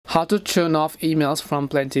How to turn off emails from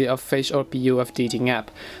Plenty of Fish or PoF dating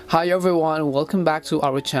app. Hi everyone, welcome back to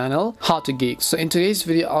our channel How to Geek. So in today's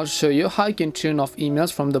video I'll show you how you can turn off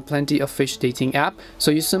emails from the Plenty of Fish dating app.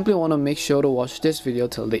 So you simply want to make sure to watch this video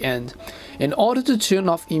till the end. In order to turn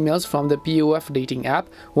off emails from the PoF dating app,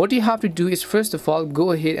 what you have to do is first of all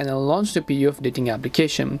go ahead and launch the PoF dating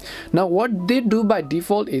application. Now what they do by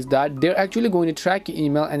default is that they're actually going to track your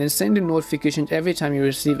email and then send you notifications every time you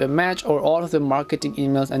receive a match or all of the marketing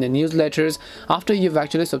emails and the newsletters after you've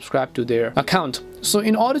actually subscribed to their account. So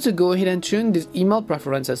in order to go ahead and turn these email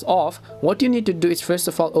preferences off, what you need to do is first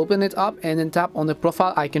of all open it up and then tap on the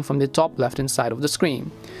profile icon from the top left hand side of the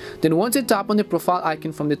screen. Then once you tap on the profile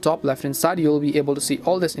icon from the top left hand side, you'll be able to see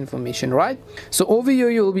all this information, right? So over here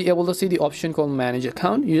you'll be able to see the option called manage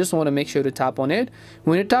account. You just want to make sure to tap on it.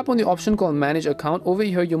 When you tap on the option called manage account, over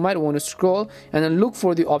here you might want to scroll and then look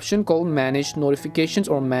for the option called manage notifications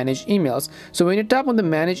or manage emails. So when you tap on the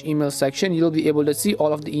manage email section, you'll be able to see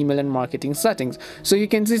all of the email and marketing settings. So you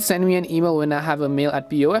can see send me an email when I have a mail at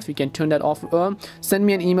PoF, you can turn that off. Send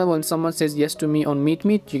me an email when someone says yes to me on Meet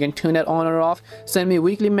Me, you can turn that on or off. Send me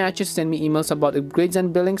weekly matches, send me emails about upgrades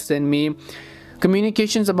and billing, send me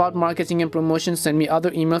communications about marketing and promotions, send me other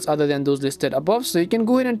emails other than those listed above. So you can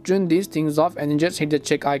go ahead and turn these things off and then just hit the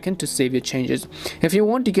check icon to save your changes. If you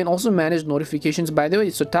want, you can also manage notifications, by the way.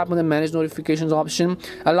 So tap on the manage notifications option,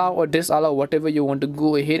 allow or disallow whatever you want to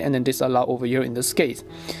go ahead and then disallow over here in this case.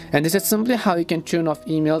 And this is simply how you can turn off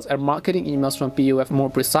emails or marketing emails from PoF more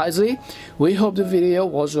precisely. We hope the video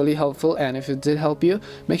was really helpful, and if it did help you,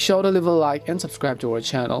 make sure to leave a like and subscribe to our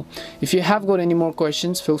channel. If you have got any more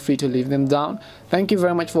questions, feel free to leave them down. Thank you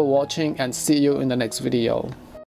very much for watching and see you in the next video.